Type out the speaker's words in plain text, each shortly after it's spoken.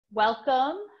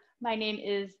Welcome. My name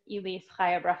is Elise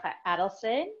Chaya Bracha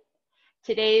Adelson.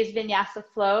 Today's Vinyasa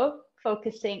flow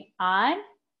focusing on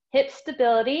hip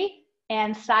stability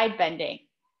and side bending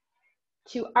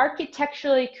to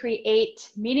architecturally create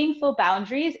meaningful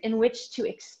boundaries in which to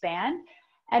expand,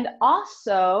 and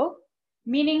also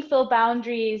meaningful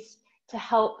boundaries to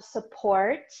help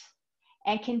support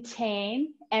and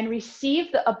contain and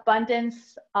receive the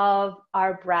abundance of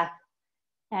our breath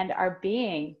and our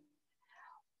being.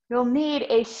 You'll need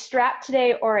a strap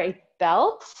today or a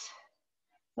belt.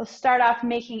 We'll start off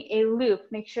making a loop.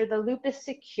 Make sure the loop is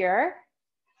secure,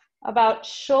 about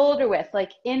shoulder width,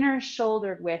 like inner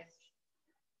shoulder width.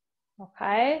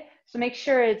 Okay, so make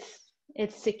sure it's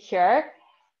secure.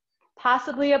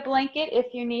 Possibly a blanket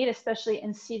if you need, especially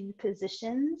in seated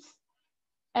positions.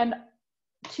 And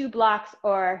 2 blocks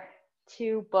or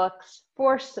 2 books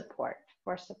for support,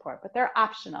 but they're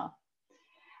optional.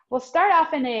 We'll start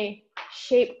off in a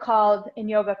shape in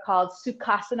yoga called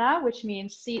Sukhasana, which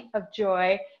means seat of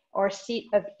joy or seat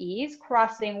of ease,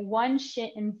 crossing one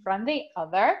shin in front of the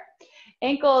other,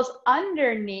 ankles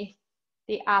underneath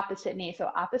the opposite knee. So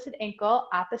opposite ankle,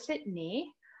 opposite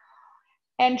knee,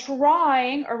 and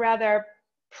drawing, or rather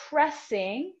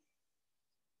pressing,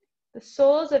 the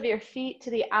soles of your feet to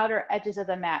the outer edges of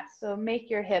the mat. So make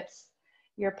your hips,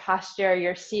 your posture,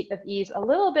 your seat of ease a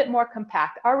little bit more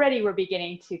compact. Already we're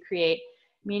beginning to create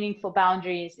meaningful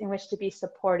boundaries in which to be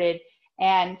supported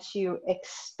and to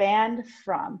expand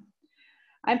from.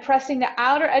 I'm pressing the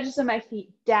outer edges of my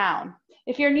feet down.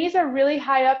 If your knees are really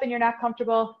high up and you're not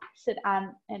comfortable, sit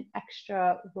on an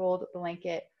extra rolled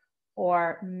blanket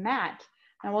or mat.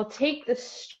 And we'll take the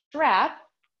strap,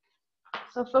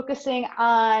 so focusing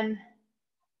on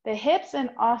the hips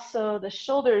and also the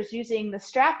shoulders, using the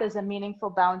strap as a meaningful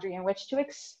boundary in which to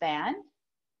expand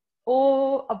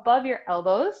above your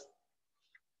elbows.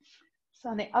 So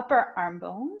on the upper arm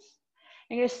bones,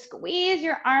 and you're gonna squeeze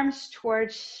your arms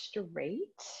towards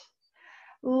straight.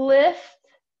 Lift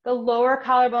the lower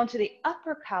collarbone to the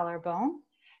upper collarbone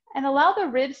and allow the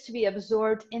ribs to be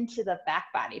absorbed into the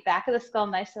back body, back of the skull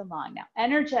nice and long. Now,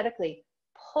 energetically,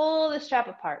 pull the strap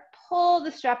apart,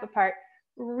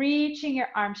 reaching your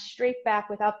arms straight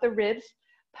back without the ribs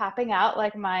popping out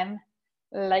like mine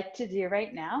like to do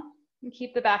right now. And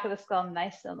keep the back of the skull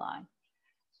nice and long.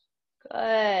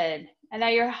 Good. And now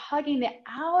you're hugging the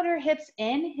outer hips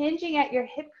in, hinging at your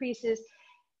hip creases,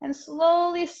 and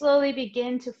slowly, slowly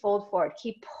begin to fold forward.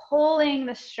 Keep pulling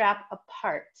the strap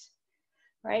apart,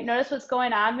 right? Notice what's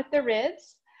going on with the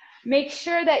ribs. Make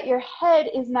sure that your head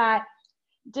is not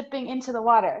dipping into the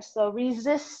water. So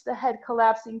resist the head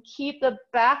collapsing. Keep the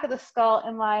back of the skull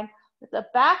in line with the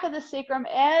back of the sacrum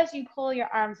as you pull your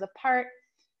arms apart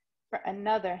for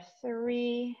another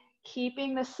 3.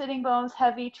 Keeping the sitting bones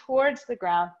heavy towards the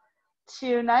ground.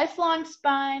 2, nice long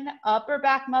spine, upper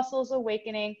back muscles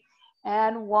awakening.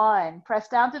 And 1, press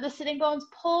down to the sitting bones,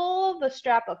 pull the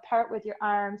strap apart with your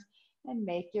arms and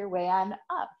make your way on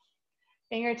up.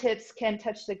 Fingertips can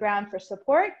touch the ground for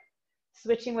support,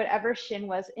 switching whatever shin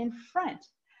was in front.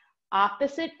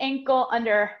 Opposite ankle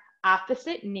under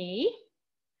opposite knee.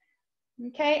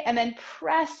 Okay, and then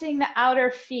pressing the outer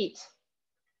feet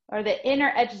or the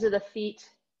inner edges of the feet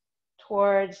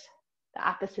towards the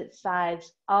opposite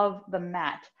sides of the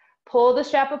mat. Pull the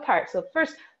strap apart. So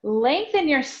first, lengthen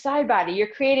your side body. You're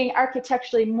creating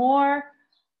architecturally more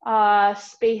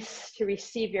space to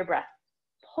receive your breath.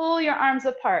 Pull your arms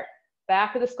apart.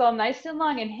 Back of the skull nice and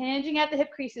long and hinging at the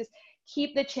hip creases.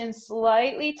 Keep the chin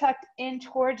slightly tucked in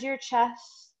towards your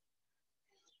chest.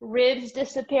 Ribs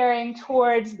disappearing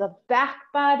towards the back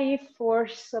body for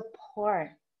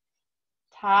support.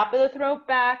 Top of the throat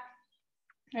back.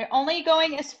 You're only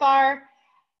going as far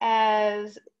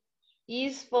as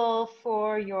easeful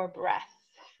for your breath.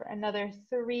 For another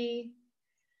 3,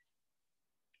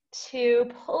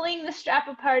 2, pulling the strap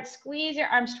apart, squeeze your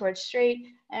arms towards straight,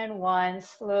 and 1,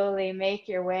 slowly make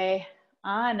your way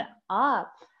on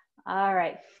up. All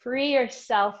right, free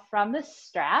yourself from the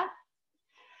strap.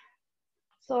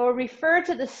 So refer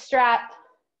to the strap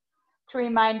to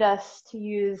remind us to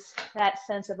use that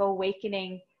sense of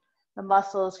awakening the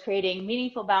muscles, creating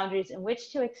meaningful boundaries in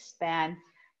which to expand.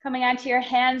 Coming onto your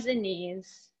hands and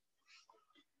knees.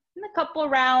 And a couple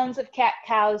rounds of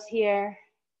cat-cows here.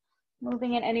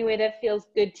 Moving in any way that feels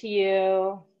good to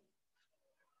you.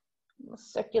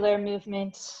 Circular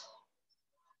movement.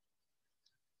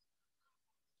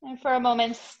 And for a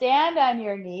moment, stand on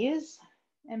your knees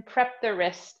and prep the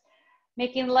wrist.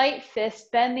 Making light fists,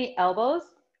 bend the elbows.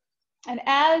 And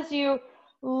as you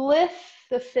lift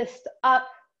the fist up,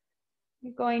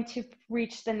 you're going to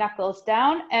reach the knuckles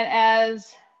down, and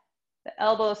as the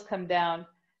elbows come down,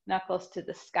 knuckles to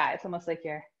the sky. It's almost like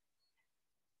you're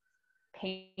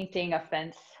painting a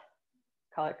fence.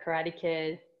 Call it Karate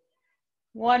Kid.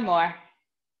 One more.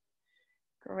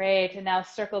 Great, and now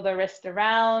circle the wrist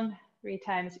around 3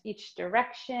 times each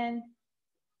direction.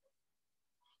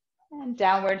 And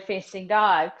downward facing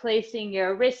dog, placing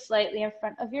your wrist slightly in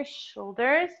front of your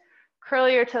shoulders. Curl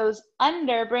your toes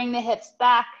under, bring the hips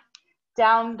back,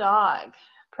 down dog.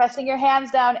 Pressing your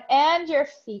hands down and your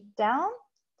feet down.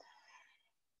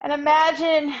 And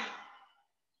imagine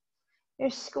you're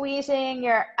squeezing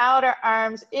your outer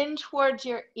arms in towards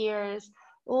your ears.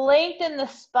 Lengthen the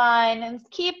spine and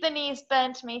keep the knees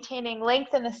bent, maintaining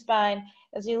length in the spine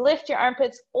as you lift your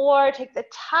armpits or take the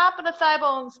top of the thigh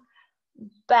bones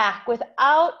back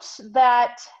without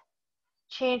that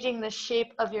changing the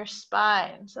shape of your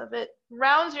spine. So if it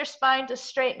rounds your spine to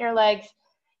straighten your legs,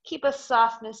 keep a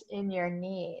softness in your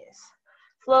knees.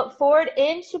 Float forward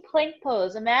into plank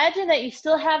pose. Imagine that you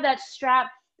still have that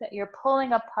strap that you're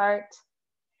pulling apart.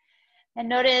 And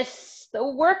notice the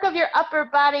work of your upper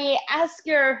body. Ask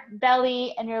your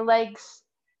belly and your legs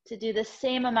to do the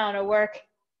same amount of work.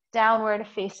 Downward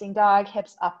facing dog,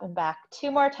 hips up and back. 2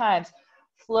 more times.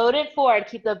 Float it forward.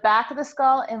 Keep the back of the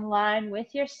skull in line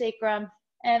with your sacrum.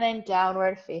 And then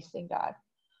downward facing dog.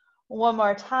 1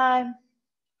 more time.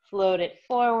 Float it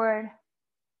forward.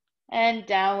 And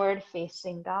downward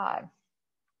facing dog.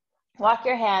 Walk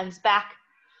your hands back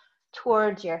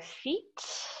towards your feet.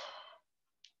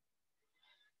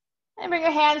 And bring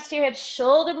your hands to your hips,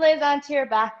 shoulder blades onto your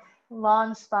back,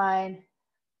 long spine,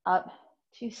 up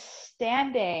to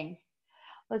standing.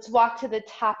 Let's walk to the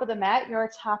top of the mat, your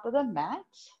top of the mat.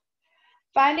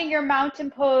 Finding your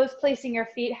mountain pose, placing your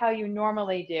feet how you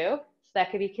normally do. So that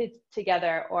could be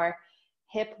together or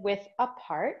hip width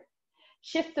apart.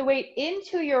 Shift the weight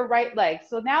into your right leg.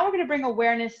 So now we're going to bring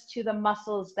awareness to the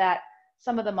muscles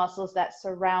some of the muscles that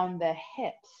surround the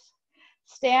hips.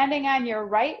 Standing on your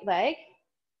right leg,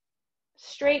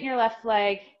 straighten your left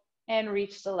leg and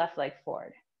reach the left leg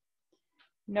forward.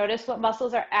 Notice what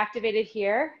muscles are activated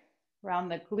here around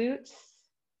the glutes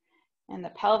and the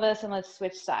pelvis, and let's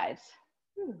switch sides.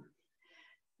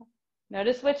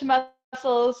 Notice which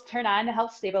muscles turn on to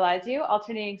help stabilize you.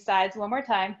 Alternating sides 1 more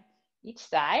time, each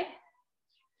side.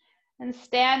 And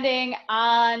standing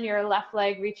on your left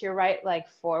leg, reach your right leg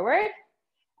forward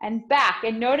and back.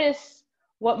 And notice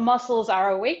what muscles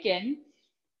are awakened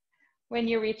when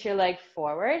you reach your leg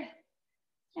forward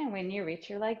and when you reach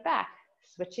your leg back,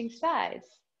 switching sides.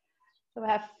 So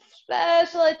have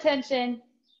special attention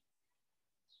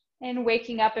in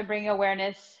waking up and bringing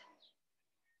awareness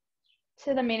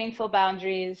to the meaningful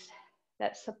boundaries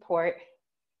that support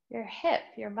your hip,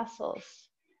 your muscles.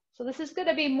 So this is going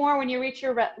to be more when you reach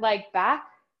your leg back,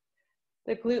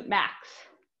 the glute max.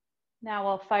 Now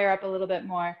we'll fire up a little bit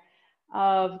more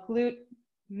of glute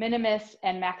minimus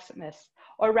and maximus,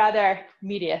 or rather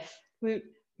medius, glute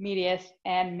medius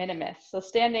and minimus. So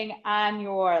standing on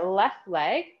your left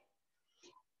leg,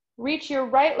 reach your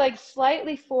right leg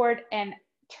slightly forward and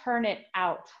turn it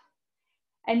out.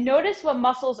 And notice what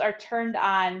muscles are turned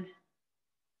on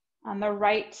the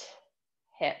right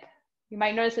hip. You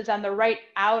might notice it's on the right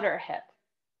outer hip.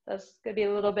 That's going to be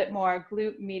a little bit more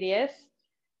glute medius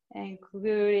and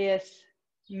gluteus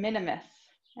minimus.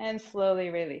 And slowly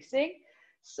releasing.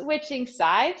 Switching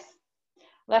sides.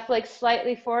 Left leg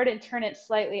slightly forward and turn it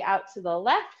slightly out to the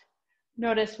left.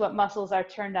 Notice what muscles are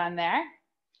turned on there.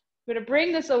 We're going to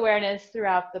bring this awareness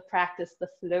throughout the practice, the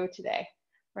flow today.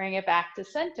 Bring it back to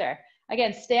center.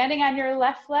 Again, standing on your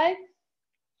left leg,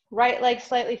 right leg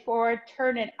slightly forward,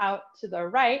 turn it out to the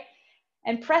right,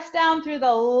 and press down through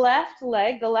the left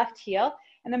leg, the left heel,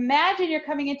 and imagine you're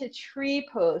coming into tree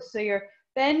pose. So you're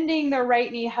bending the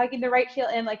right knee, hugging the right heel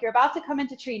in like you're about to come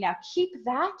into tree. Now keep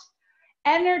that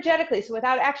energetically, so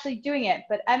without actually doing it,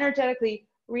 but energetically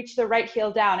reach the right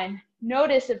heel down and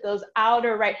notice if those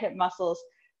outer right hip muscles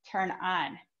turn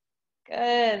on.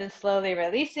 Good, and slowly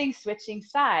releasing, switching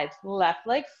sides. Left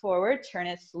leg forward, turn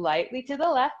it slightly to the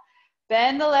left.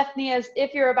 Bend the left knee as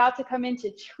if you're about to come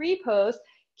into tree pose.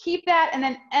 Keep that and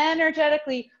then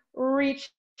energetically reach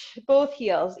both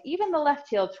heels, even the left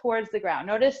heel towards the ground.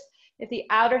 Notice if the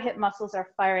outer hip muscles are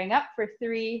firing up for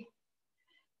 3,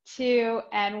 2,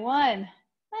 and 1.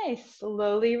 Nice,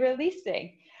 slowly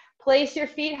releasing. Place your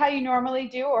feet how you normally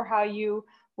do or how you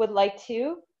would like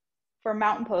to for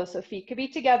mountain pose. So feet could be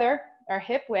together or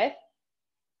hip width.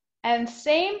 And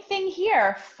same thing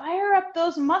here, fire up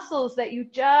those muscles that you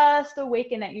just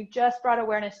awakened, that you just brought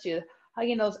awareness to,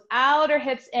 hugging those outer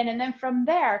hips in, and then from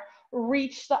there,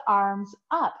 reach the arms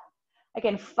up.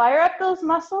 Again, fire up those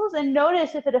muscles and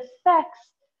notice if it affects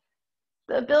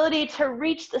the ability to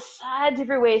reach the sides of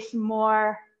your waist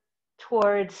more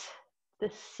towards the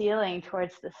ceiling,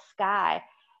 towards the sky.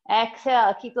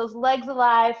 Exhale, keep those legs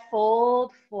alive,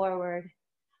 fold forward.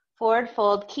 Forward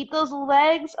fold, keep those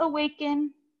legs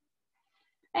awaken,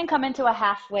 and come into a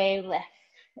halfway lift.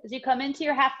 As you come into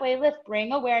your halfway lift,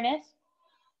 bring awareness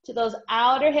to those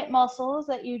outer hip muscles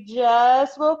that you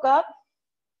just woke up,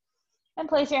 and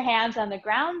place your hands on the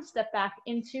ground, step back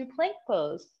into plank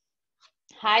pose.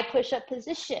 High push-up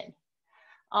position.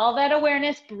 All that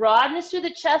awareness, broadness through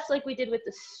the chest like we did with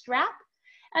the strap,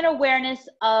 and awareness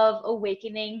of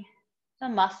awakening the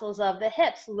muscles of the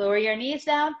hips. Lower your knees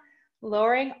down,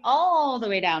 lowering all the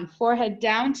way down. Forehead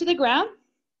down to the ground.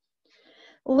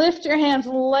 Lift your hands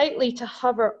lightly to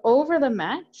hover over the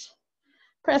mat.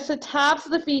 Press the tops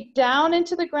of the feet down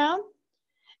into the ground.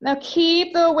 Now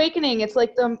keep the awakening. It's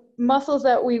like the muscles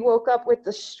that we woke up with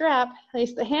the strap.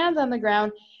 Place the hands on the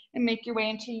ground and make your way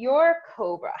into your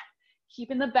cobra.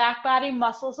 Keeping the back body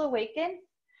muscles awaken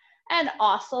and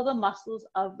also the muscles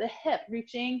of the hip,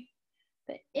 reaching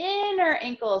the inner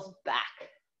ankles back.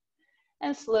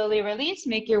 And slowly release,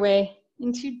 make your way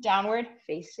into downward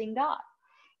facing dog.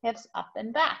 Hips up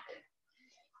and back.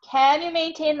 Can you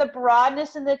maintain the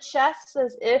broadness in the chest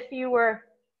as if you were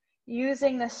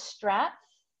using the strap?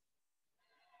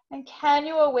 And can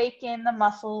you awaken the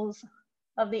muscles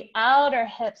of the outer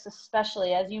hips,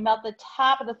 especially as you melt the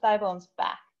top of the thigh bones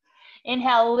back?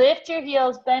 Inhale, lift your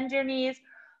heels, bend your knees,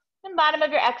 and bottom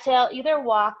of your exhale, either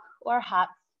walk or hop.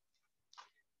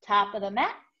 Top of the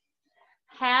mat,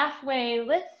 halfway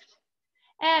lift,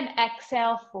 and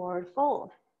exhale, forward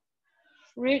fold.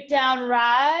 Root down,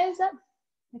 rise up,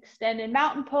 extended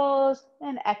mountain pose,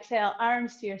 and exhale,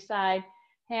 arms to your side,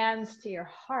 hands to your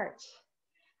heart.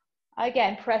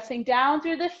 Again, pressing down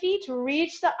through the feet,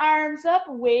 reach the arms up,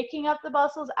 waking up the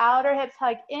muscles, outer hips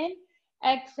hug in,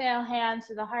 exhale, hands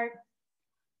to the heart,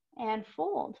 and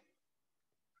fold.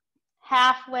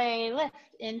 Halfway lift,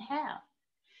 inhale.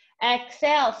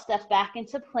 Exhale, step back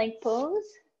into plank pose.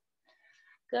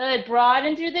 Good,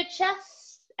 broaden through the chest.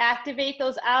 Activate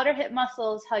those outer hip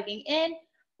muscles, hugging in,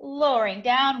 lowering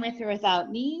down with or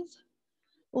without knees.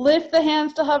 Lift the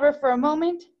hands to hover for a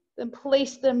moment, then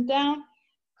place them down,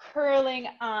 curling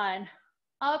on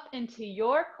up into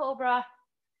your cobra,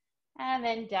 and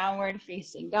then downward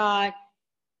facing dog.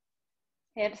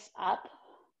 Hips up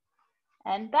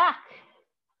and back.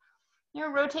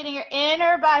 You're rotating your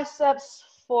inner biceps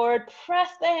forward. Press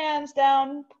the hands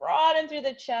down, broaden through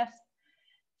the chest.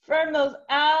 Firm those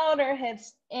outer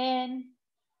hips in,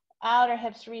 outer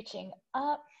hips reaching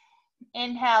up.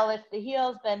 Inhale, lift the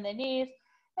heels, bend the knees,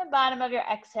 and bottom of your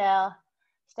exhale,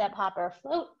 step, hop, or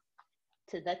float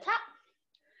to the top.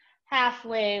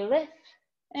 Halfway lift,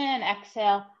 and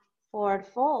exhale, forward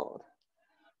fold.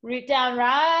 Root down,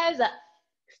 rise up,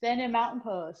 extended mountain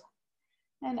pose.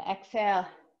 And exhale,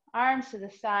 arms to the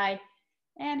side,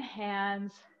 and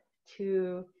hands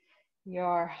to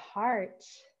your heart.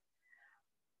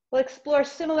 We'll explore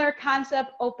similar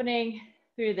concept, opening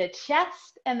through the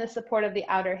chest and the support of the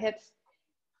outer hips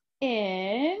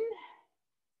in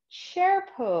chair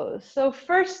pose. So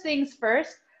first things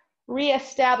first,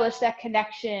 reestablish that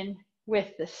connection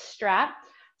with the strap.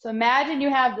 So imagine you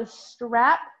have the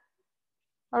strap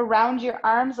around your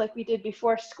arms like we did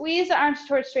before. Squeeze the arms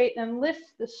towards straight and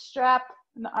lift the strap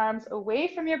and the arms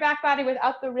away from your back body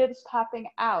without the ribs popping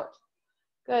out.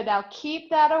 Good, now keep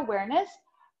that awareness.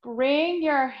 Bring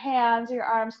your hands, your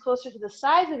arms closer to the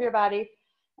sides of your body,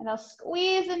 and now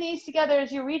squeeze the knees together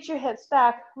as you reach your hips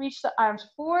back, reach the arms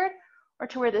forward or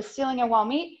to where the ceiling and wall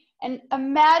meet, and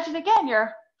imagine again,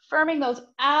 you're firming those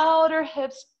outer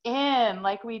hips in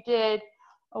like we did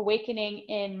awakening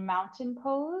in mountain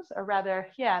pose, or rather,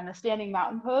 in the standing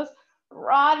mountain pose.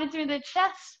 Broaden through the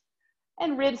chest,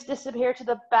 and ribs disappear to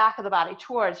the back of the body,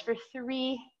 towards for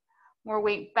 3 more.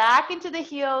 Weight back into the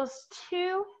heels,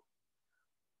 2,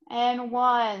 and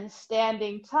 1.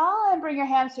 Standing tall, and bring your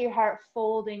hands to your heart,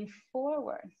 folding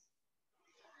forward.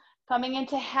 Coming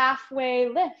into halfway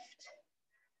lift.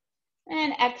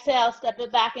 And exhale, step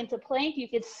it back into plank. You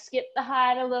could skip the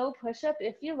high to low push-up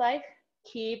if you like.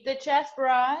 Keep the chest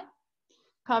broad.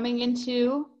 Coming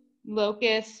into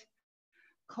locust,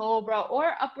 cobra,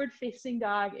 or upward facing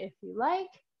dog if you like.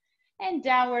 And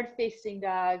downward facing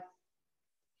dog.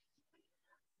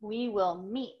 We will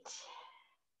meet.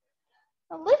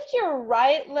 Now lift your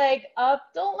right leg up.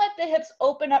 Don't let the hips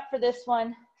open up for this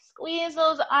one. Squeeze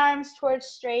those arms towards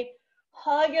straight.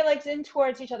 Hug your legs in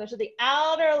towards each other so the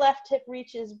outer left hip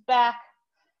reaches back.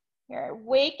 You're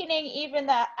awakening even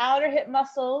the outer hip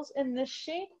muscles in this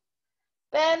shape.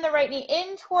 Bend the right knee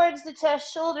in towards the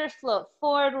chest, shoulders float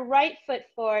forward, right foot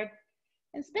forward.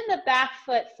 And spin the back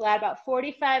foot flat, about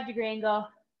 45-degree angle.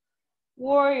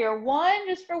 Warrior one,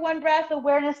 just for one breath,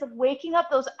 awareness of waking up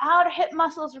those outer hip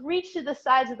muscles, reach to the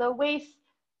sides of the waist,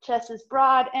 chest is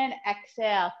broad, and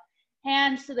exhale.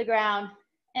 Hands to the ground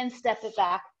and step it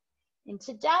back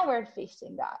into downward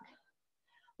facing dog.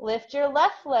 Lift your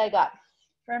left leg up.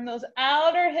 Firm those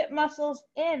outer hip muscles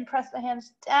in, press the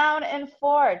hands down and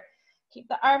forward. Keep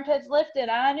the armpits lifted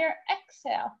on your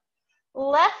exhale.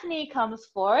 Left knee comes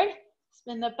forward,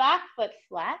 spin the back foot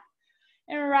flat,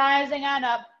 and rising on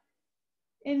up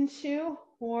into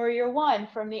warrior one.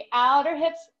 From the outer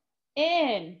hips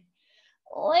in,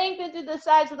 lengthen through the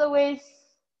sides of the waist,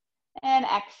 and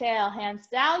exhale, hands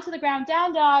down to the ground,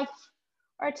 down dog,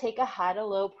 or take a high to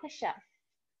low push-up.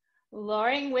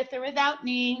 Lowering with or without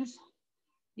knees.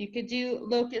 You could do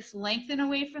locust, lengthen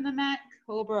away from the mat,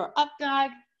 cobra or up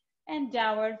dog, and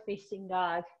downward facing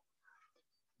dog.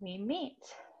 We meet.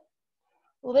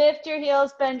 Lift your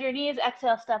heels, bend your knees,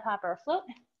 exhale, step, hop, or float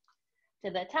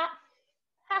to the top,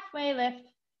 halfway lift,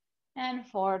 and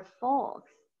forward fold.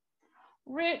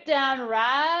 Root down,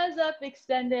 rise up,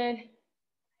 extended,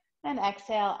 and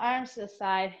exhale, arms to the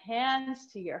side, hands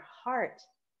to your heart.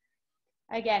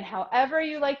 Again, however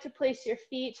you like to place your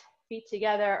feet, feet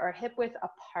together or hip width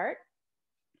apart.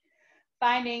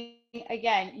 Finding,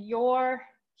 again, your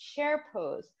chair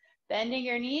pose. Bending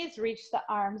your knees, reach the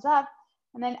arms up,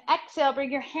 and then exhale,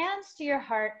 bring your hands to your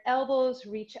heart, elbows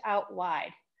reach out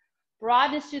wide.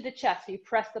 Broadness through the chest, so you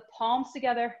press the palms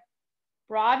together,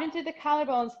 broaden through the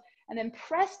collarbones, and then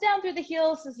press down through the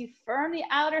heels as you firm the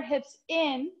outer hips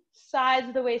in, sides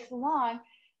of the waist long,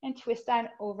 and twist on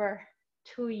over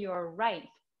to your right.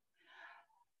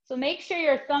 So make sure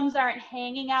your thumbs aren't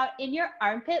hanging out in your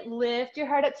armpit. Lift your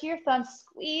heart up to your thumbs,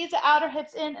 squeeze the outer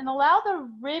hips in, and allow the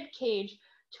rib cage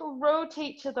to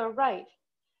rotate to the right.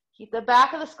 Keep the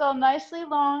back of the skull nicely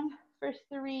long for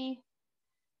 3,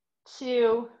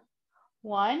 2,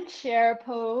 1. Chair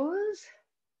pose.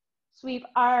 Sweep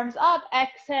arms up,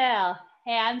 exhale,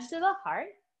 hands to the heart.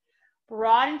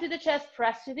 Broaden through the chest,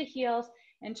 press through the heels,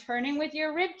 and turning with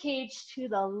your rib cage to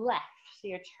the left. So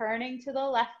you're turning to the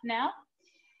left now.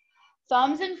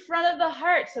 Thumbs in front of the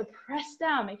heart, so press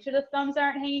down. Make sure the thumbs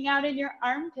aren't hanging out in your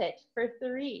armpit for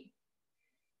 3,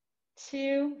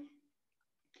 2,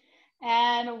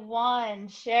 and 1.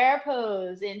 Chair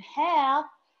pose. Inhale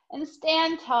and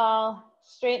stand tall.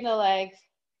 Straighten the legs,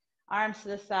 arms to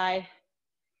the side,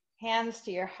 hands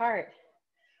to your heart.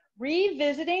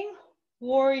 Revisiting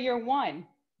warrior one.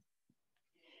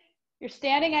 You're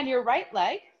standing on your right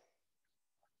leg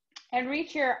and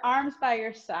reach your arms by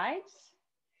your sides.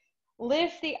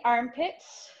 Lift the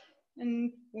armpits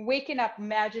and waken up.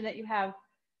 Imagine that you have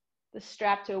the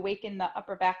strap to awaken the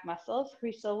upper back muscles.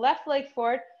 Reach the left leg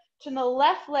forward. Turn the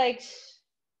left leg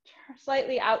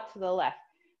slightly out to the left.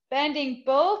 Bending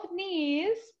both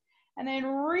knees, and then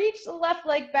reach the left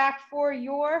leg back for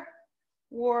your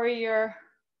warrior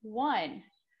one.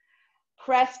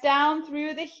 Press down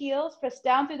through the heels, press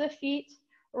down through the feet.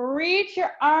 Reach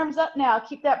your arms up now.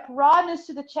 Keep that broadness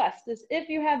to the chest as if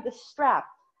you have the strap.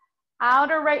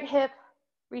 Outer right hip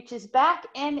reaches back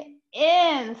and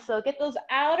in. So get those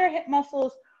outer hip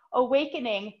muscles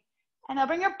awakening. And now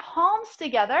bring your palms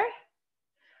together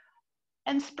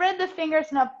and spread the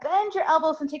fingers. Now bend your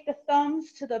elbows and take the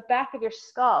thumbs to the back of your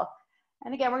skull.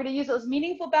 And again, we're going to use those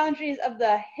meaningful boundaries of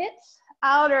the hips,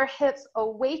 outer hips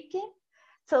awaken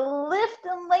to lift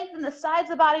and lengthen the sides of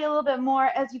the body a little bit more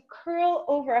as you curl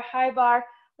over a high bar.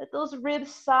 Let those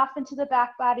ribs soften to the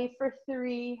back body for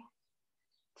 3,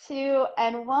 2,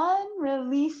 and 1.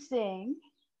 Releasing.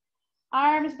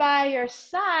 Arms by your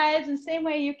sides, and same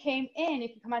way you came in, you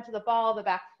can come onto the ball of the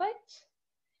back foot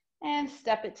and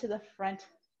step it to the front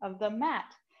of the mat.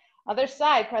 Other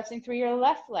side, pressing through your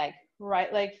left leg,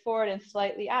 right leg forward and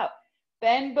slightly out.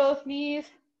 Bend both knees,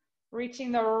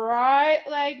 reaching the right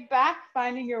leg back,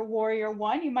 finding your warrior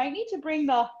one. You might need to bring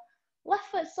the left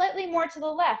foot slightly more to the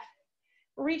left.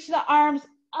 Reach the arms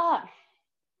up,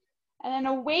 and then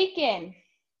awaken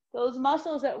those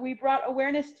muscles that we brought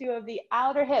awareness to of the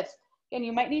outer hips. Again,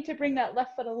 you might need to bring that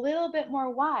left foot a little bit more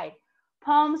wide.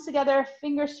 Palms together,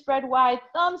 fingers spread wide,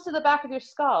 thumbs to the back of your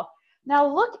skull. Now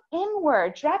look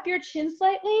inward, drop your chin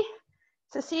slightly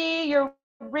to see your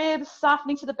ribs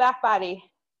softening to the back body.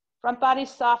 Front body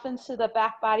softens to the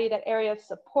back body, that area of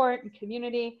support and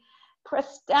community.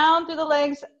 Press down through the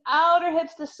legs, outer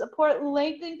hips to support,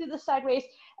 lengthening through the side waist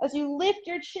as you lift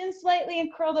your chin slightly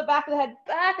and curl the back of the head,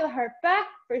 back of the heart, back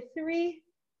for 3,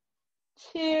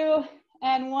 2,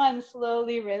 and 1.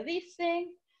 Slowly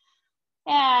releasing.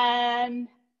 And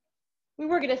we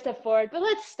were going to step forward, but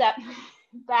let's step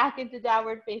back into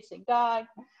downward facing dog.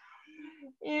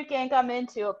 You can come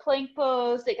into a plank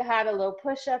pose. Take a high to low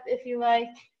push-up if you like.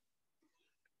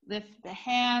 Lift the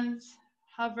hands,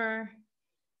 hover,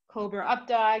 cobra up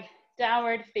dog,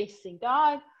 downward facing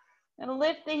dog, and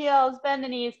lift the heels, bend the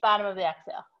knees, bottom of the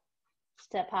exhale.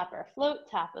 Step hopper, float,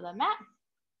 top of the mat,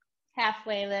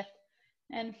 halfway lift,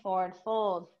 and forward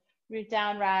fold. Root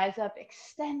down, rise up,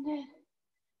 extended,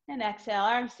 and exhale,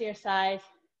 arms to your sides,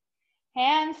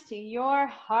 hands to your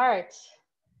heart.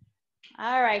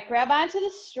 All right, grab onto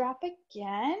the strap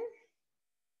again.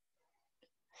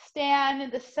 Stand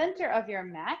in the center of your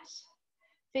mat,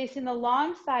 facing the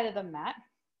long side of the mat,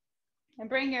 and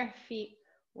bring your feet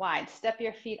wide. Step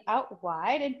your feet out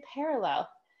wide and parallel.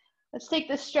 Let's take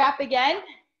the strap again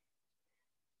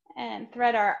and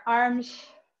thread our arms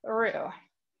through.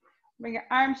 Bring your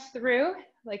arms through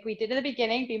like we did in the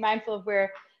beginning. Be mindful of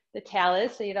where the tail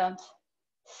is so you don't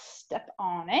step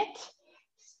on it.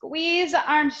 Squeeze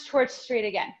the arms towards straight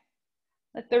again.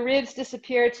 Let the ribs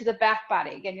disappear to the back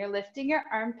body. Again, you're lifting your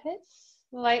armpits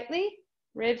slightly.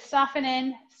 Ribs soften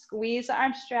in. Squeeze the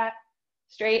arm strap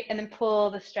straight and then pull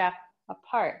the strap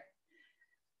apart.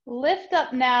 Lift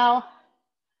up now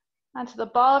onto the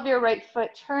ball of your right foot.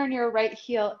 Turn your right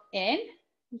heel in,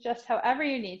 just however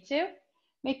you need to.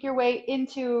 Make your way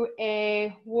into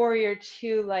a warrior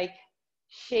two-like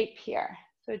shape here.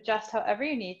 So just however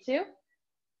you need to.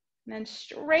 And then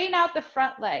straighten out the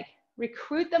front leg.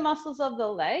 Recruit the muscles of the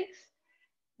legs.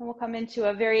 And we'll come into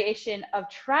a variation of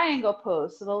triangle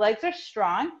pose. So the legs are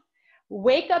strong.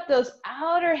 Wake up those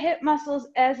outer hip muscles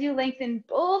as you lengthen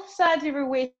both sides of your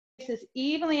waist as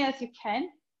evenly as you can.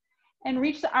 And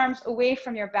reach the arms away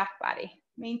from your back body.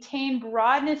 Maintain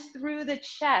broadness through the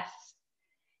chest.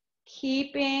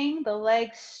 Keeping the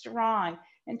legs strong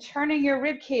and turning your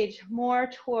rib cage more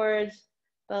towards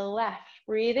the left.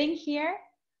 Breathing here,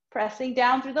 pressing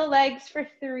down through the legs for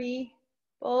 3,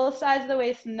 both sides of the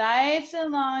waist nice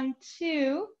and long,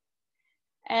 2,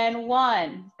 and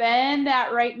 1. Bend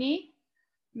that right knee,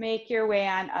 make your way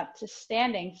on up to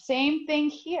standing. Same thing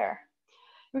here.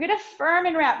 We're gonna firm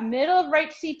and wrap middle of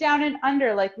right seat down and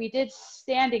under like we did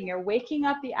standing. You're waking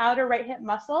up the outer right hip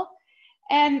muscle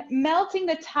and melting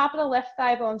the top of the left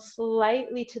thigh bone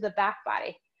slightly to the back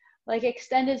body. Like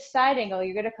extended side angle,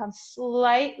 you're gonna come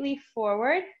slightly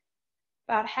forward,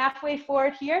 about halfway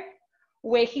forward here,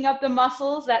 waking up the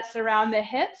muscles that surround the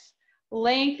hips,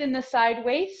 lengthen the side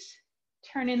waist,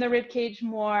 turning the rib cage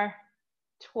more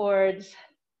towards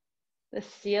the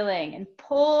ceiling, and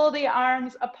pull the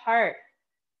arms apart.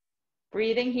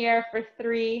 Breathing here for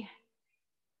 3,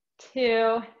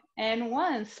 2, and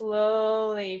 1.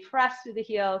 Slowly press through the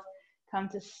heels, come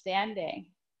to standing.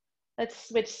 Let's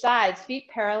switch sides, feet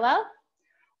parallel.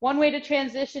 One way to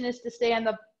transition is to stay on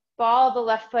the ball of the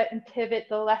left foot and pivot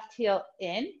the left heel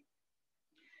in.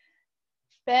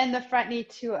 Bend the front knee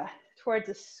towards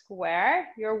a square,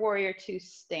 your warrior two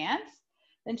stance.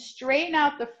 Then straighten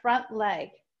out the front leg.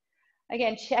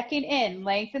 Again, checking in,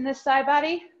 lengthen the side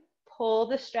body, pull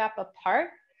the strap apart.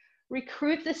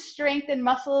 Recruit the strength and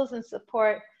muscles and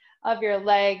support of your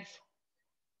legs,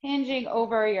 hinging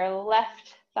over your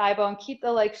left thigh bone. Keep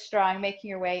the legs strong, making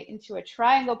your way into a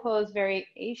triangle pose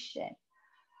variation.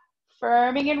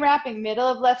 Firming and wrapping, middle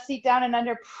of left seat down and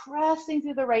under, pressing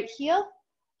through the right heel,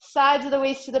 sides of the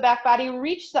waist to the back body.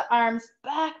 Reach the arms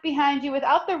back behind you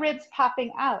without the ribs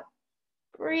popping out.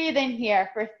 Breathe in here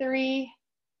for 3,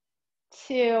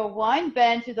 2, 1.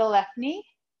 Bend to the left knee.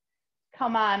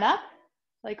 Come on up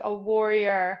like a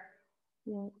warrior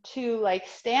two like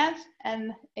stance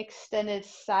and extended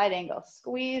side angle.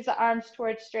 Squeeze the arms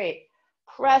towards straight.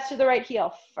 Press to the right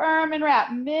heel. Firm and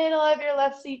wrap. Middle of your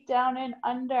left seat down and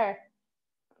under.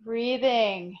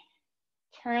 Breathing.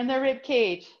 Turn the rib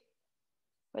cage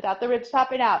without the ribs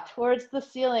popping out towards the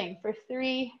ceiling for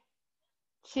 3,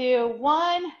 2,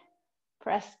 1.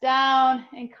 Press down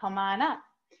and come on up.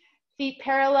 Feet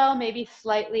parallel, maybe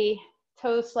slightly,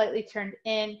 toes slightly turned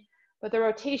in, but the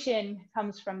rotation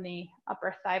comes from the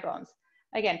upper thigh bones.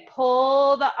 Again,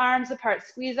 pull the arms apart,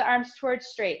 squeeze the arms towards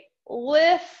straight,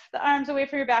 lift the arms away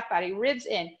from your back body, ribs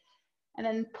in, and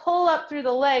then pull up through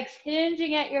the legs,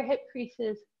 hinging at your hip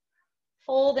creases,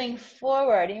 folding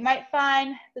forward. You might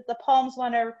find that the palms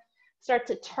want to start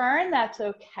to turn, that's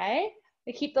okay.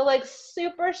 We keep the legs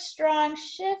super strong,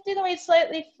 shifting the weight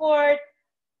slightly forward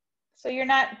so you're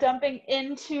not dumping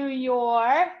into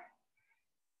your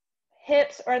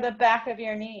hips or the back of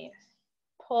your knees.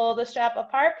 Pull the strap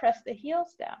apart, press the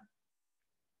heels down.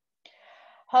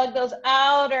 Hug those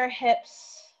outer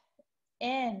hips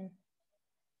in.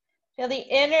 Feel the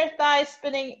inner thighs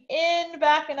spinning in,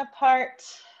 back, and apart.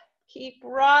 Keep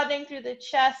broadening through the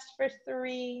chest for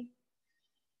 3,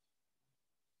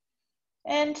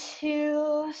 and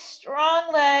 2,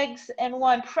 strong legs, and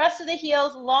 1. Press to the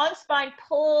heels, long spine,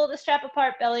 pull the strap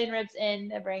apart, belly and ribs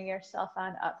in, and bring yourself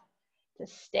on up to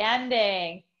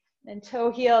standing. And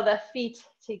toe heel the feet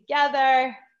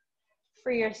together.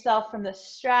 Free yourself from the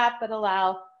strap, but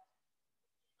allow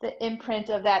the imprint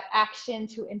of that action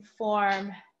to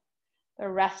inform the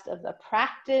rest of the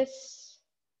practice.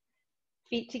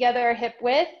 Feet together, hip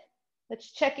width.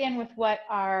 Let's check in with what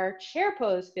our chair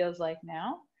pose feels like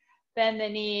now. Bend the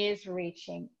knees,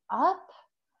 reaching up.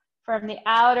 From the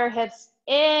outer hips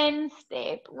in,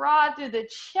 stay broad through the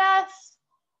chest.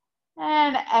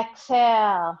 And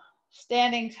exhale.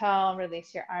 Standing tall,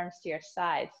 release your arms to your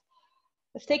sides.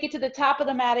 Let's take it to the top of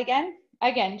the mat again.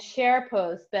 Again, chair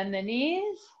pose. Bend the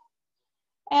knees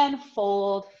and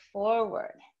fold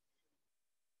forward.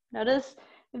 Notice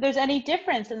if there's any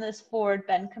difference in this forward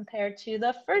bend compared to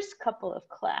the first couple of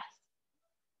class.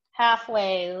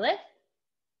 Halfway lift.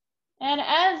 And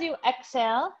as you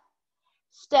exhale,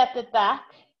 step it back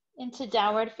into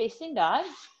downward facing dog.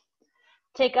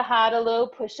 Take a high to low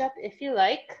push-up if you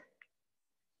like.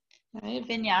 Right,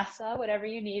 vinyasa, whatever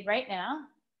you need right now.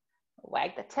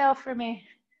 Wag the tail for me.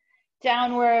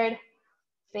 Downward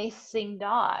facing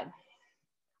dog.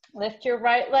 Lift your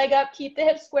right leg up, keep the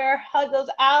hips square, hug those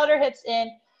outer hips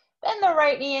in, bend the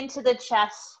right knee into the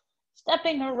chest,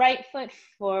 stepping the right foot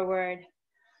forward.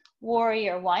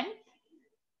 Warrior 1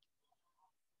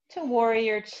 to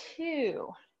warrior 2.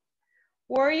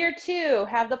 Warrior 2,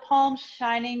 have the palms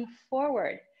shining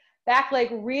forward. Back leg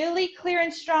really clear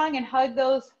and strong, and hug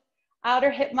those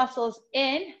outer hip muscles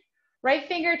in. Right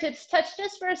fingertips touch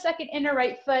just for a second, inner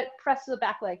right foot, press the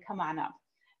back leg, come on up.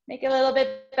 Make it a little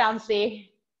bit bouncy.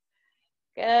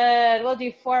 Good, we'll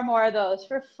do 4 more of those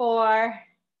for 4,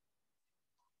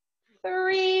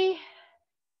 3,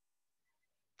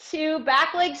 2,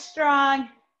 back leg strong,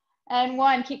 and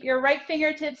 1. Keep your right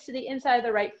fingertips to the inside of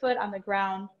the right foot on the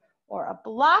ground or a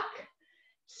block.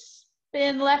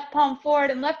 Spin left palm forward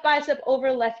and left bicep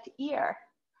over left ear.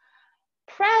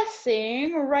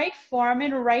 Pressing right forearm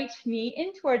and right knee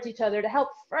in towards each other to help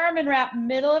firm and wrap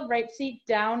middle of right seat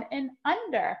down and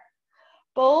under.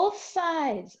 Both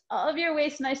sides of your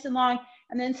waist nice and long,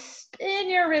 and then spin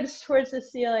your ribs towards the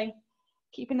ceiling,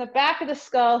 keeping the back of the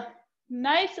skull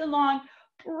nice and long,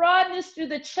 broadness through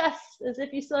the chest as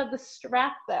if you still have the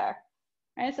strap there.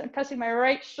 All right, so I'm pressing my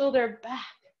right shoulder back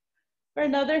for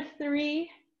another 3,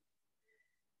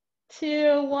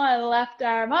 2, 1. Left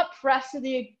arm up, press to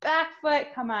the back foot,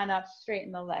 come on up,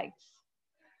 straighten the legs.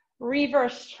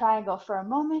 Reverse triangle for a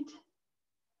moment.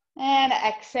 And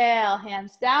exhale,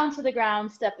 hands down to the ground,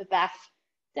 step it back,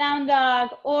 down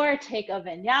dog, or take a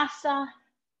vinyasa,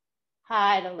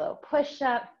 high to low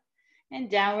push-up, and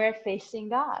downward facing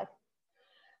dog.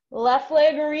 Left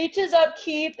leg reaches up,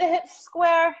 keep the hips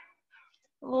square,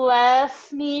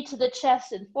 left knee to the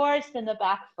chest and forward, spin the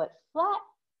back foot flat.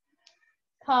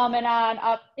 Coming on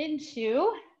up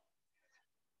into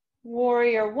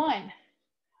warrior 1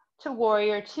 to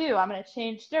warrior 2. I'm going to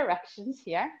change directions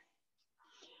here.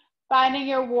 Finding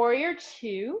your warrior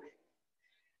 2,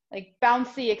 like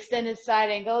bouncy extended side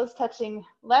angles, touching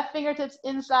left fingertips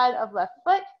inside of left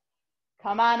foot.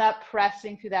 Come on up,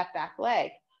 pressing through that back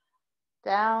leg.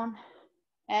 Down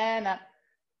and up.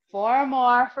 4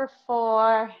 more for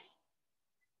 4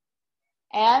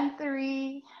 and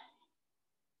 3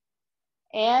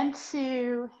 and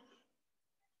 2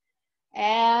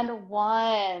 and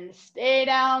 1. Stay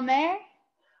down there.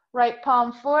 Right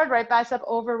palm forward, right bicep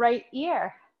over right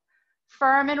ear.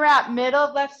 Firm and wrap, middle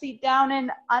of left seat down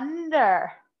and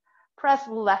under. Press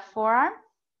left forearm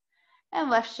and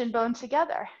left shin bone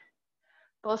together.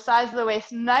 Both sides of the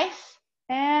waist nice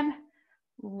and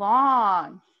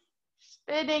long.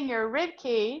 Spinning your rib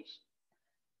cage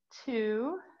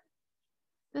to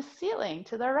the ceiling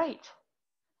to the right.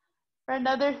 For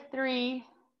another 3,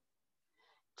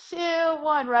 2,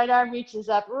 1. Right arm reaches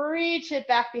up, reach it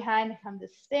back behind, come to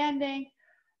standing.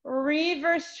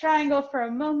 Reverse triangle for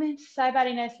a moment, side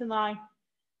body nice and long.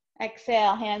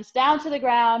 Exhale, hands down to the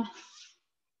ground,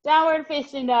 downward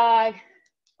facing dog,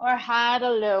 or high to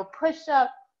low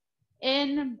push-up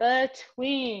in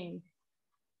between.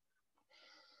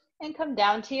 And come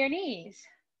down to your knees.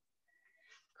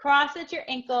 Cross at your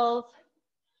ankles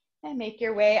and make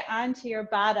your way onto your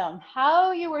bottom.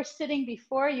 How you were sitting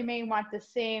before, you may want the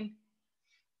same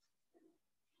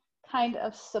kind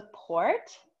of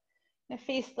support. And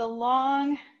face the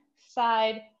long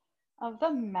side of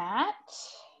the mat.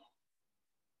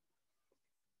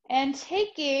 And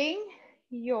taking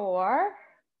your,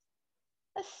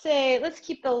 let's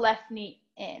keep the left knee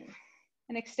in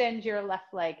and extend your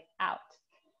left leg out.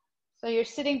 So your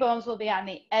sitting bones will be on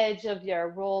the edge of your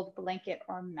rolled blanket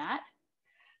or mat.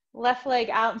 Left leg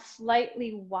out and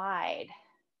slightly wide.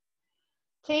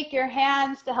 Take your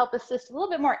hands to help assist a little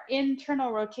bit more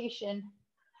internal rotation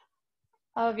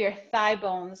of your thigh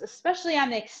bones, especially on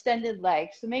the extended leg.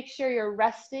 So make sure you're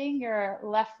resting your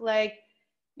left leg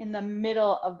in the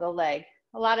middle of the leg.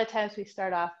 A lot of times we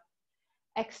start off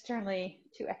externally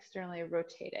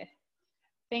rotated.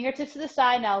 Fingertips to the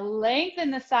side. Now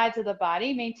lengthen the sides of the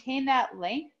body. Maintain that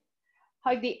length.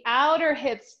 Hug the outer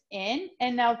hips in,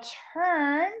 and now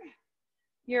turn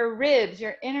your ribs,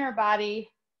 your inner body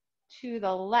to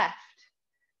the left.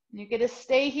 You're going to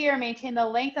stay here, maintain the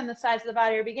length on the sides of the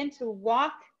body, or begin to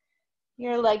walk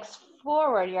your legs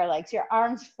forward, your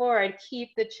arms forward.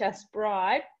 Keep the chest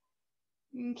broad.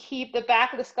 And keep the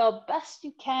back of the skull best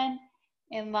you can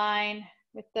in line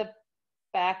with the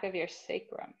back of your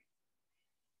sacrum.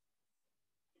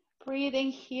 Breathing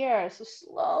here, so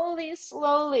slowly,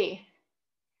 slowly,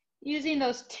 using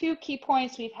those 2 key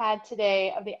points we've had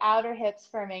today of the outer hips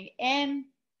firming in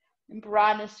and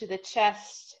broadness through the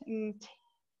chest, and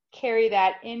carry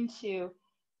that into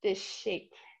this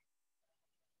shape.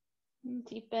 And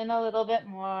deepen a little bit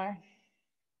more.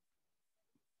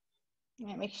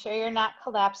 And make sure you're not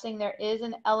collapsing. There is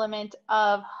an element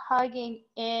of hugging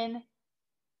in,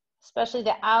 especially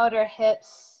the outer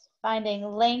hips, finding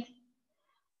length.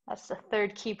 That's the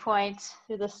 3rd key point,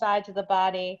 through the sides of the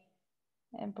body,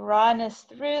 and broadness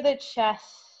through the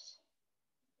chest.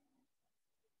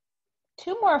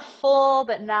 2 more full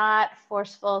but not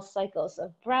forceful cycles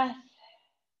of breath.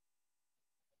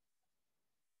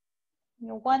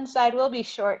 One side will be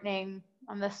shortening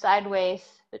on the sideways,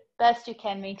 but best you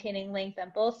can, maintaining length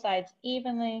on both sides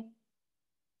evenly.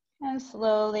 And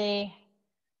slowly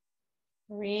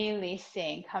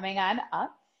releasing, coming on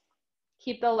up.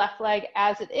 Keep the left leg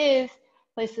as it is.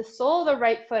 Place the sole of the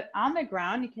right foot on the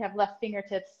ground. You can have left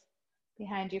fingertips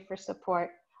behind you for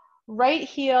support. Right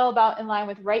heel about in line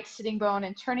with right sitting bone,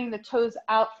 and turning the toes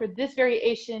out for this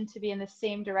variation to be in the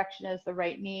same direction as the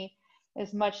right knee,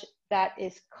 as much that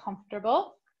is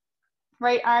comfortable.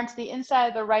 Right arm to the inside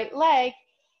of the right leg,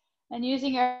 and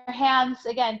using your hands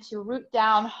again to root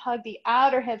down, hug the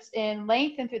outer hips in,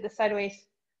 lengthen through the sideways,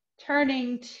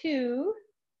 turning to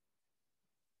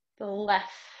the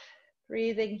left.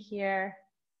 Breathing here.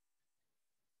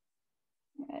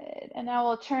 Good. And now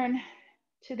we'll turn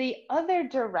to the other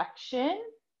direction,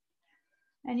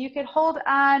 and you could hold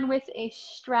on with a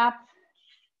strap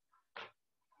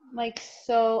like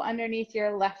so underneath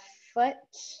your left foot,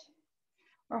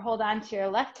 or hold on to your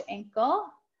left ankle.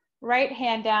 Right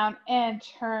hand down and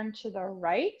turn to the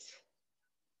right.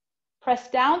 Press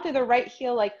down through the right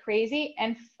heel like crazy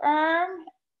and firm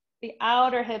the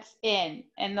outer hips in,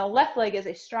 and the left leg is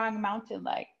a strong mountain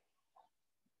leg.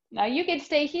 Now you can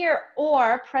stay here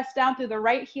or press down through the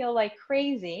right heel like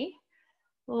crazy.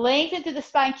 Lengthen through the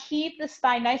spine, keep the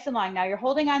spine nice and long. Now you're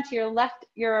holding on to your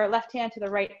left hand to the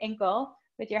right ankle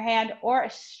with your hand or a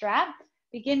strap.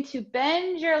 Begin to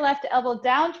bend your left elbow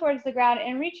down towards the ground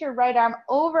and reach your right arm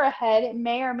overhead. It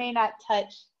may or may not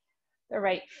touch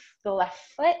the left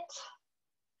foot.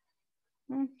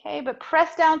 Okay, but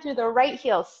press down through the right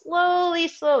heel, slowly,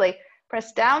 slowly.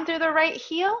 Press down through the right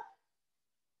heel.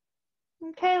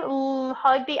 Okay,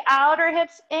 hug the outer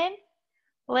hips in,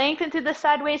 lengthen through the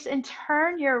sideways, and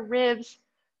turn your ribs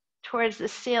towards the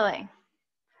ceiling.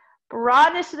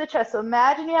 Broadness to the chest. So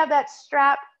imagine you have that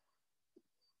strap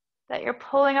that you're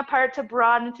pulling apart to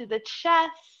broaden through the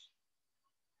chest.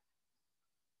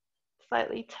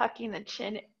 Slightly tucking the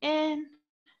chin in.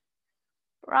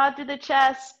 Broad through the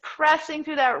chest, pressing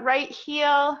through that right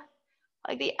heel,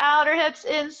 like the outer hips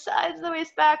in, sides of the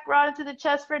waist back, broaden through the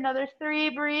chest for another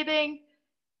 3, breathing,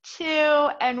 2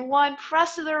 and 1.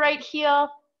 Press to the right heel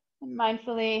and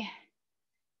mindfully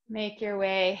make your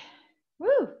way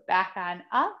back on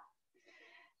up.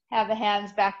 Have the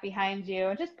hands back behind you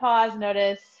and just pause,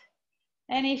 notice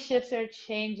any shifts or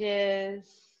changes.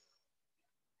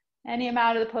 Any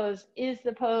amount of the pose is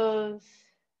the pose.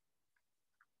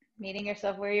 Meeting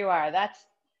yourself where you are.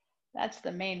 That's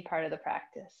the main part of the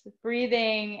practice.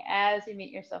 Breathing as you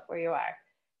meet yourself where you are.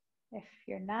 If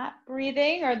you're not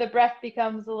breathing or the breath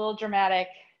becomes a little dramatic,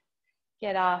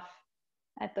 get off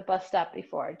at the bus stop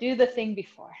before. Do the thing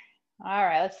before. All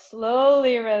right, let's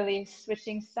slowly release,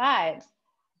 switching sides.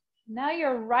 Now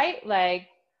your right leg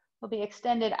will be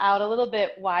extended out a little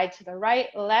bit wide to the right.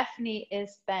 Left knee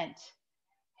is bent.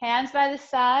 Hands by the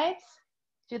sides.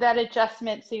 Do that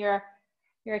adjustment so your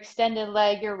extended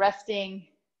leg, you're resting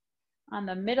on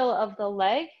the middle of the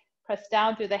leg. Press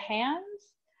down through the hands.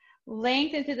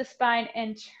 Lengthen through the spine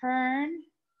and turn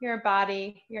your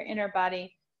body, your inner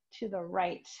body, to the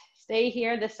right. Stay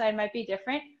here. This side might be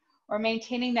different. Or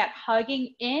maintaining that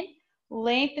hugging in,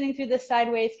 lengthening through the side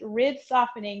waist, ribs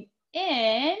softening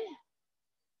in,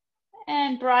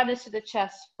 and broadness to the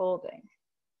chest, folding.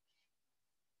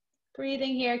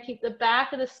 Breathing here, keep the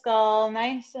back of the skull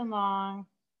nice and long.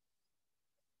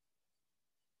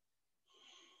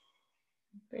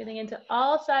 Breathing into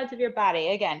all sides of your body.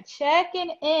 Again,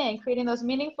 checking in, creating those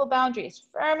meaningful boundaries,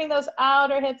 firming those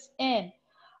outer hips in,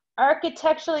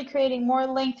 architecturally creating more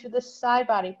length through the side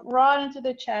body, broaden through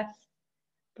the chest.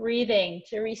 Breathing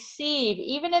to receive,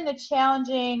 even in the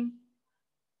challenging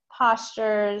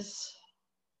postures,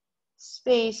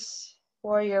 space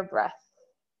for your breath.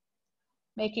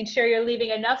 Making sure you're leaving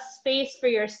enough space for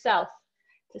yourself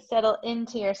to settle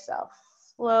into yourself.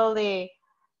 Slowly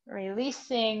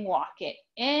releasing, walk it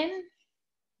in.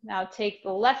 Now take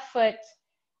the left foot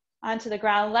onto the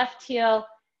ground, left heel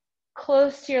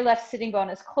close to your left sitting bone,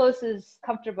 as close as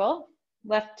comfortable.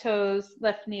 Left toes,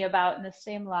 left knee about in the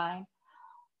same line.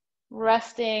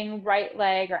 Resting right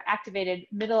leg or activated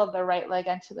middle of the right leg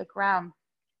onto the ground.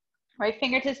 Right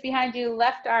fingertips behind you,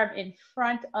 left arm in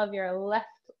front of your left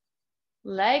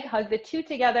leg. Hug the two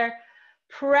together.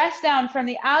 Press down from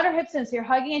the outer hips in. So you're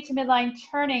hugging into midline,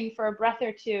 turning for a breath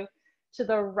or two to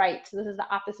the right. So this is the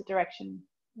opposite direction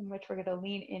in which we're going to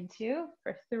lean into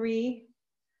for 3.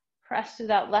 Press through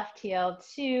that left heel,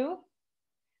 2,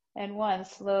 and 1.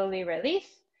 Slowly release.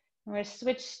 We're going to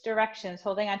switch directions,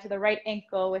 holding onto the right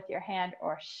ankle with your hand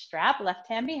or strap, left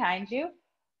hand behind you.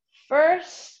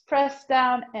 First, press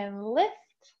down and lift.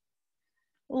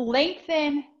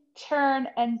 Lengthen, turn,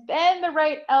 and bend the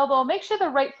right elbow. Make sure the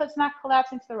right foot's not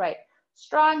collapsing to the right.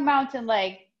 Strong mountain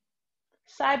leg.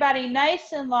 Side body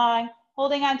nice and long,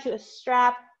 holding onto a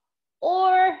strap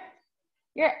or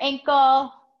your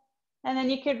ankle. And then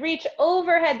you could reach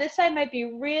overhead. This side might be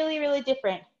really, really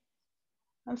different.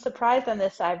 I'm surprised on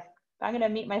this side. I'm going to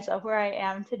meet myself where I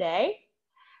am today.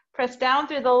 Press down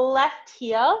through the left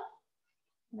heel.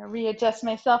 I'm going to readjust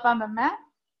myself on the mat.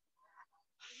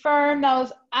 Firm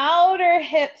those outer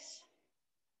hips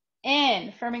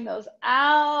in. Firming those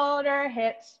outer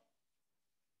hips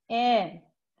in.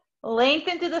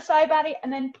 Lengthen through the side body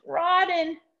and then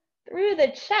broaden through the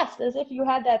chest as if you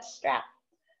had that strap.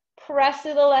 Press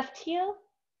through the left heel.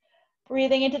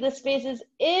 Breathing into the spaces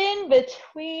in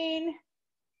between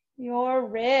your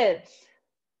ribs.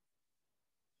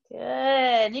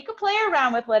 Good. You can play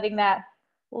around with letting that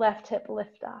left hip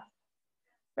lift off.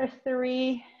 For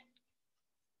 3,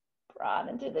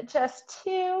 broaden through the chest,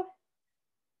 2,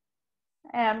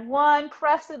 and 1.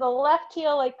 Press through the left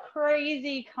heel like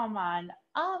crazy. Come on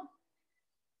up.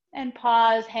 And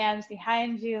pause, hands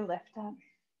behind you, lift up.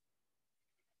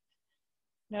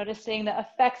 Noticing the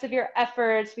effects of your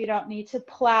efforts. We don't need to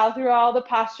plow through all the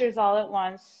postures all at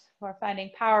once. We're finding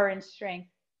power and strength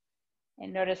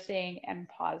in noticing and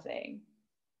pausing.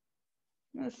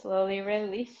 And slowly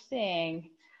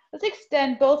releasing. Let's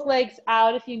extend both legs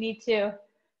out if you need to.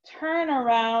 Turn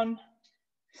around,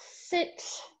 sit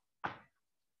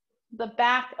the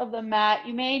back of the mat.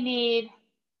 You may need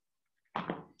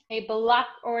a block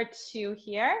or 2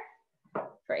 here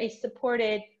for a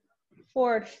supported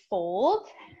forward fold.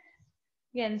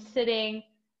 Again,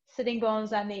 sitting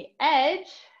bones on the edge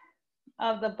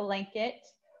of the blanket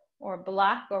or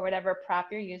block or whatever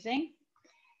prop you're using.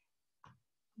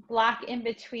 Block in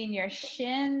between your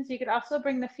shins. You could also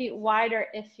bring the feet wider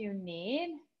if you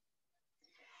need.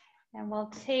 And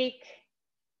we'll take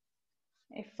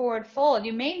a forward fold.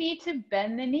 You may need to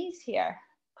bend the knees here.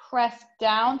 Press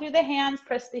down through the hands,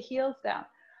 press the heels down.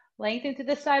 Lengthen through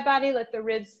the side body, let the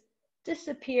ribs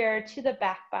disappear to the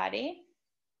back body.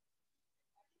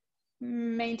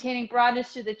 Maintaining broadness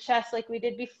through the chest like we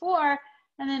did before,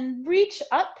 and then reach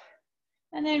up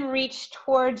and then reach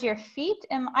towards your feet.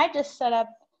 And I just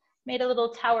made a little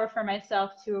tower for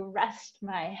myself to rest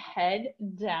my head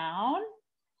down.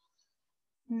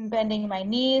 Bending my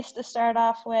knees to start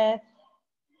off with,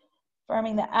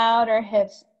 firming the outer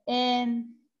hips in.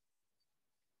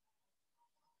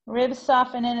 Ribs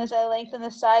soften in as I lengthen the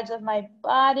sides of my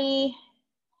body.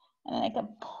 And then I can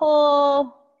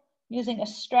pull using a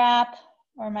strap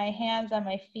or my hands on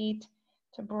my feet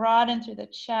to broaden through the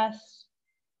chest.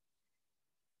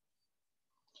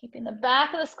 Keeping the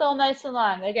back of the skull nice and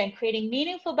long. Again, creating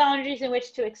meaningful boundaries in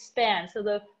which to expand. So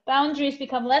the boundaries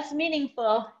become less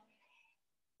meaningful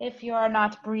if you are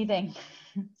not breathing.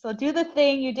 So do the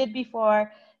thing you did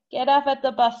before. Get off at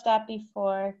the bus stop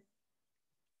before.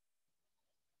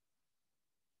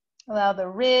 Allow the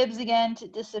ribs again to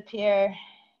disappear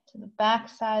to the back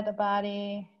side of the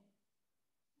body.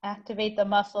 Activate the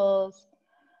muscles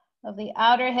of the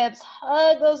outer hips.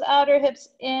 Hug those outer hips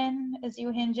in as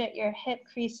you hinge at your hip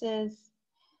creases.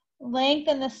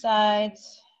 Lengthen the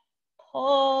sides.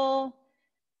 Pull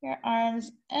your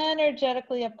arms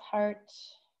energetically apart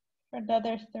for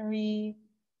another 3,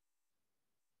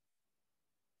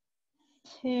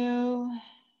 2,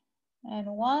 and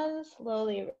 1.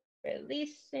 Slowly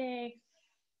releasing.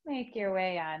 Make your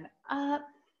way on up.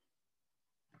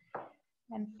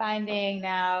 And finding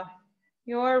now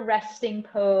your resting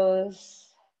pose,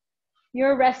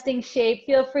 your resting shape.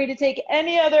 Feel free to take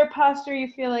any other posture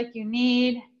you feel like you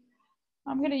need.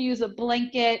 I'm going to use a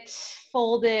blanket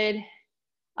folded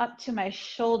up to my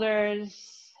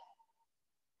shoulders.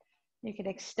 You can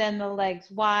extend the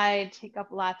legs wide, take up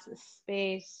lots of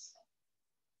space.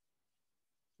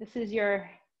 This is your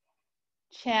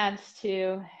chance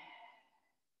to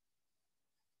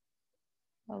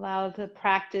allow the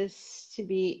practice to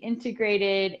be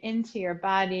integrated into your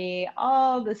body.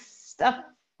 All the stuff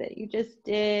that you just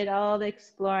did, all the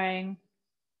exploring,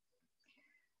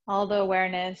 all the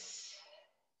awareness,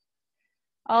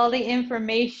 all the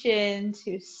information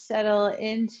to settle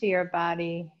into your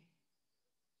body.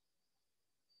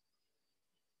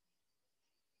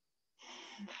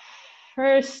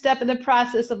 First step in the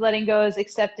process of letting go is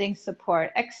accepting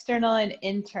support, external and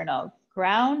internal,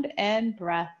 ground and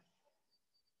breath.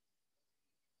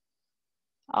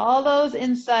 All those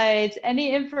insights,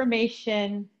 any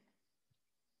information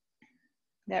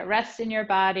that rests in your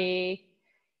body,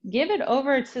 give it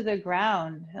over to the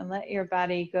ground and let your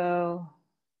body go.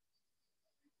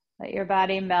 Let your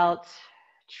body melt.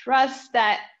 Trust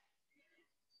that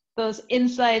those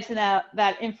insights and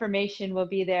that information will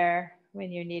be there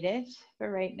when you need it. But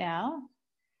right now,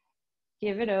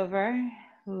 give it over.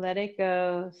 Let it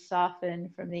go. Soften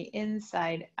from the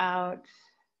inside out.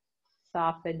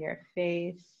 Soften your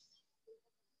face.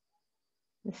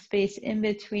 The space in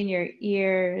between your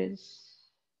ears.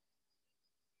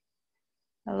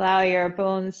 Allow your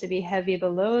bones to be heavy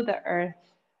below the earth.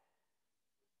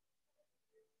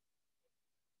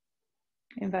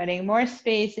 Inviting more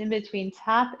space in between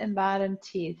top and bottom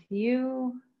teeth.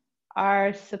 You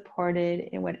are supported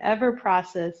in whatever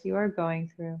process you are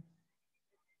going through.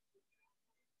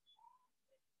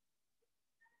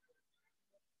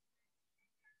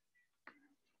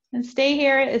 And stay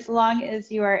here as long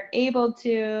as you are able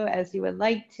to, as you would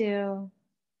like to.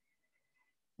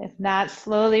 If not,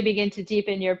 slowly begin to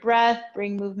deepen your breath.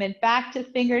 Bring movement back to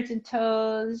fingers and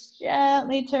toes.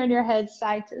 Gently turn your head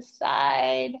side to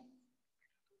side.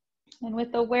 And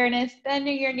with awareness,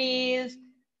 bending your knees,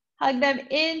 hug them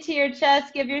into your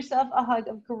chest. Give yourself a hug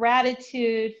of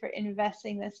gratitude for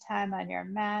investing this time on your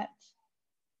mat.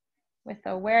 With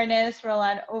awareness, roll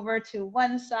on over to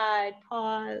one side,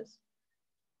 pause.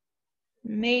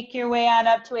 Make your way on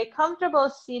up to a comfortable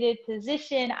seated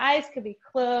position. Eyes could be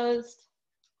closed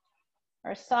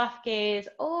or soft gaze.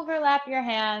 Overlap your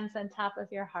hands on top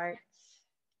of your hearts.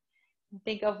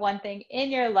 Think of one thing in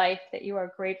your life that you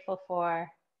are grateful for,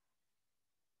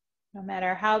 no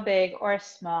matter how big or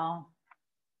small.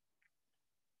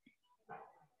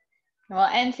 And we'll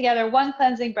end together one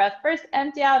cleansing breath. First,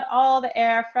 empty out all the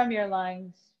air from your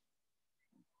lungs.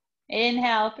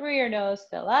 Inhale through your nose,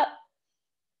 fill up.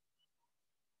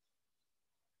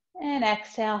 And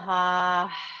exhale,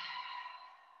 ha.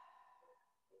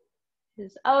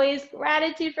 As always,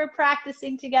 gratitude for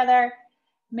practicing together.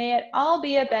 May it all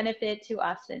be a benefit to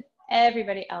us and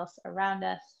everybody else around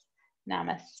us.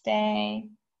 Namaste.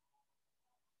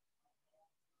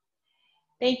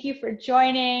 Thank you for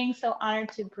joining. So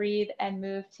honored to breathe and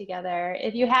move together.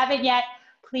 If you haven't yet,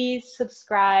 please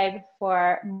subscribe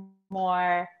for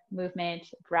more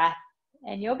movement, breath,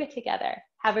 and yoga together.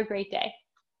 Have a great day.